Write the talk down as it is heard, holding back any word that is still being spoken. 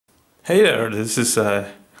Hey there, this is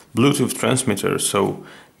a Bluetooth transmitter. So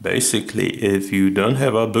basically, if you don't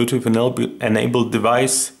have a Bluetooth enabled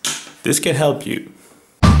device, this can help you.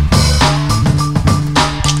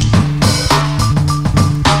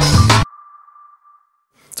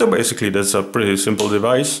 So basically, that's a pretty simple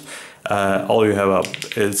device. All you have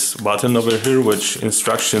is a button over here, which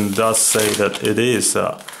instruction does say that it is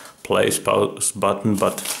a play pause button,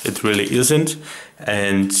 but it really isn't.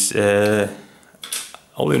 And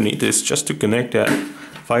all you need is just to connect a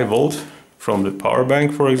 5 volt from the power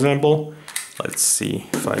bank, for example. Let's see,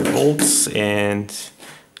 5 volts, and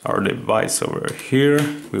our device over here.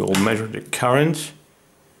 We will measure the current.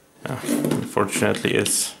 Unfortunately,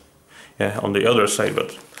 it's on the other side,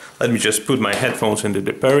 but let me just put my headphones into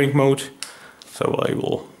the pairing mode. So I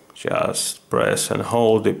will just press and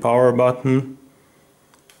hold the power button.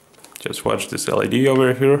 Just watch this LED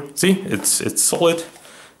over here. See, it's solid.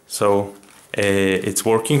 So it's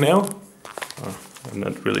working now. I'm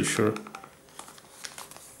not really sure.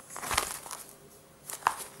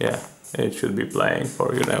 Yeah, it should be playing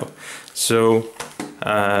for you now. So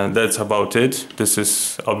that's about it. This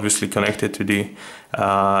is obviously connected to the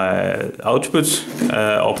output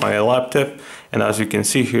of my laptop, and as you can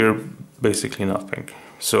see here, basically nothing.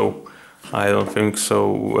 So I don't think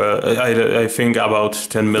so. I think about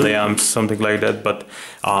 10 milliamps, something like that, but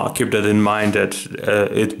keep that in mind that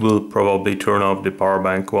it will probably turn off the power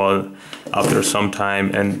bank after some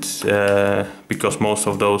time, and because most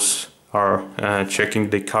of those are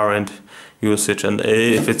checking the current usage, and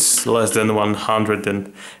if it's less than 100,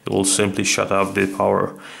 then it will simply shut off the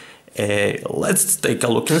power. Let's take a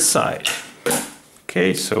look inside.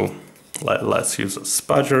 Okay, so let's use a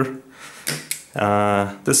spudger.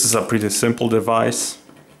 This is a pretty simple device,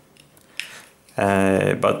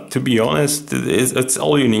 but to be honest, it's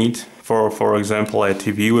all you need for example, a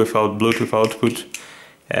TV without Bluetooth output.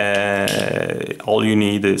 All you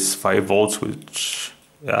need is 5 volts, which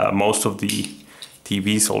most of the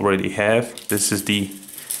TVs already have. This is the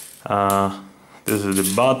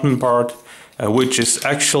button part, which is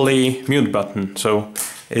actually mute button, so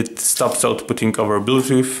it stops outputting over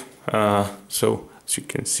Bluetooth. So as you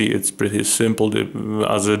can see, it's pretty simple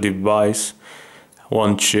as a device.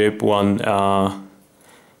 One chip, one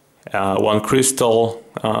crystal,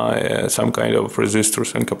 some kind of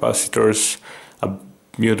resistors and capacitors, a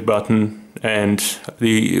mute button, and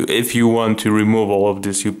if you want to remove all of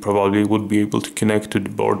this, you probably would be able to connect to the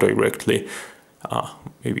board directly.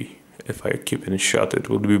 Maybe if I keep it shut, it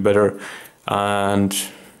would be better. And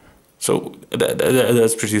so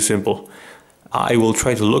that's pretty simple. I will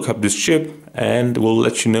try to look up this chip and will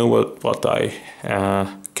let you know what I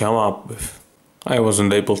come up with. I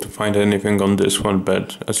wasn't able to find anything on this one,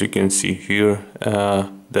 but as you can see here,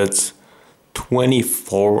 that's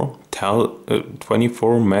 24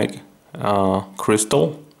 meg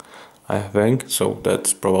crystal, I think. So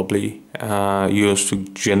that's probably used to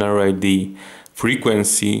generate the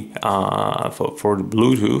frequency for the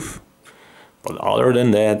Bluetooth. But other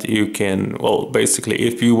than that, you can, well, basically,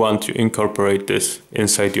 if you want to incorporate this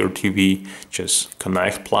inside your TV, just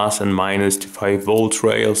connect plus and minus to 5 volt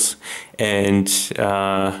rails and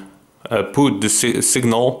put the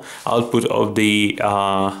signal output of the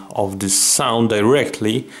sound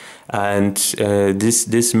directly, and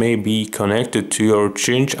this may be connected to your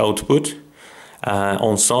change output.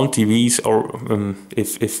 On some TVs, or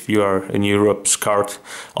if you are in Europe, SCART,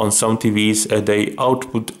 on some TVs they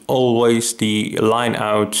output always the line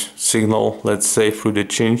out signal, let's say through the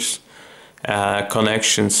change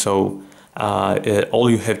connection. So all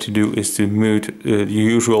you have to do is to mute the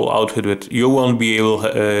usual output, but you won't be able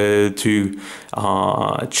to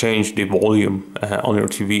change the volume on your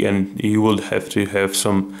TV, and you will have to have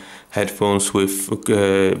some headphones with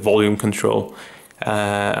volume control.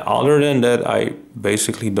 Other than that, I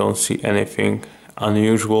basically don't see anything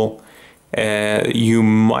unusual. You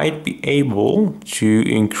might be able to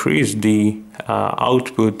increase the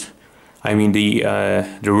output, I mean the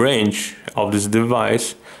range of this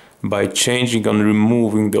device, by changing and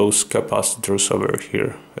removing those capacitors over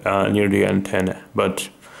here near the antenna. But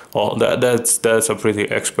well, that's a pretty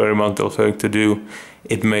experimental thing to do.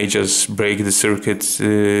 It may just break the circuit,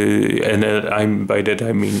 and by that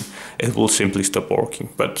I mean it will simply stop working.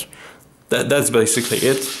 But that's basically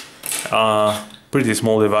it. Pretty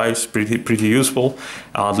small device, pretty useful,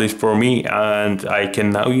 at least for me, and I can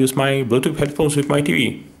now use my Bluetooth headphones with my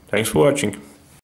TV. Thanks for watching.